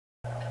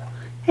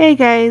Hey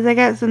guys, I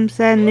got some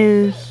sad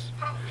news.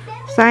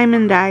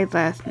 Simon died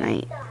last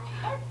night.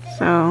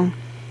 So,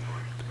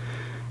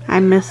 I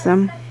miss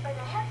him.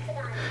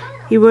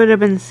 He would have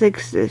been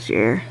 6 this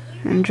year,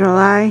 in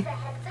July.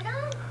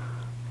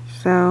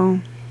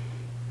 So,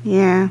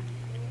 yeah.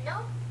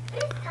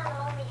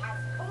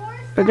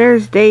 But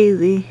there's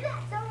Daisy.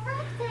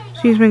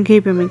 She's been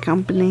keeping me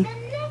company.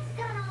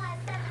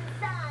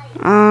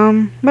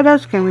 What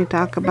else can we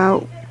talk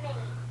about?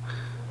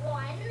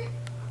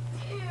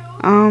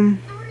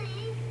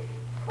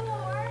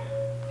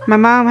 My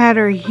mom had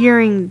her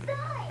hearing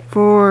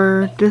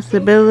for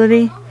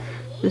disability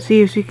to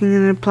see if she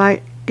can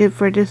apply it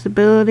for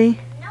disability.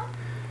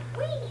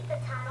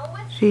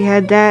 She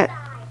had that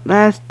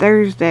last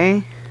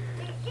Thursday.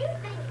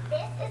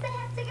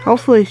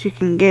 Hopefully she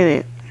can get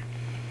it.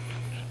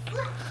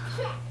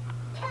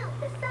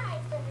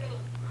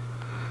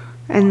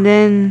 And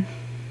then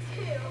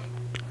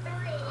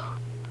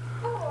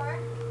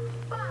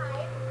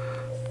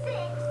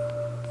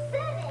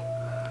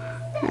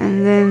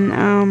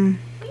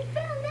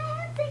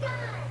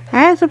I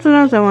had something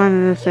else I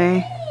wanted to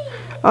say.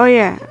 Oh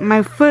yeah,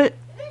 my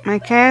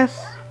cast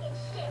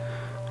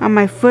on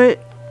my foot,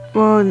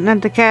 well,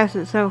 not the cast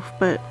itself,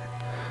 but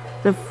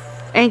the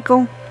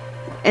ankle,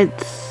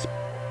 it's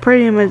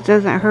pretty much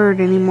doesn't hurt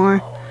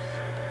anymore.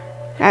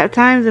 At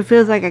times it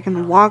feels like I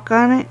can walk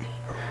on it,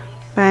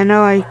 but I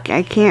know I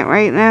can't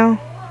right now,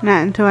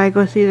 not until I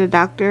go see the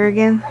doctor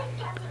again.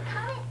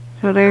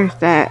 So there's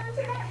that.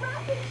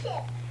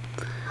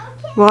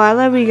 Well, I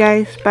love you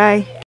guys.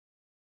 Bye.